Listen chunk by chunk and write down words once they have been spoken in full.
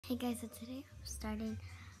Hey guys, so today I'm starting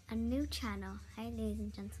a new channel. Hi ladies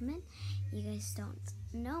and gentlemen, you guys don't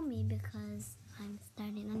know me because I'm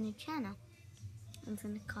starting a new channel. I'm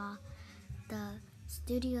gonna call the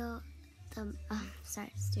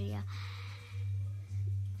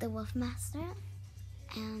Wolf Master,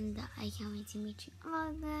 and I can't wait to meet you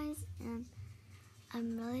all guys, and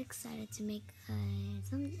I'm really excited to make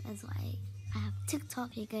something as well. I have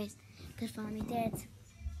TikTok, you guys could follow me there. It's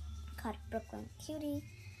called Brooklyn Cutie.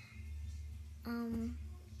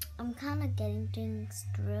 I'm kind of getting things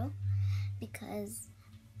through because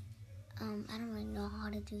I don't really know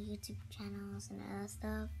how to do YouTube channels and other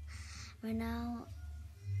stuff. Right now,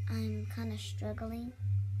 I'm kind of struggling,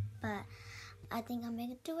 but I think I'll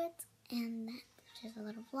make it through it. And just a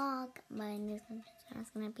little vlog. My new channel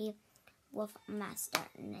is gonna be Wolf Master.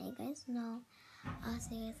 And now you guys know. I'll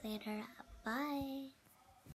see you guys later. Bye.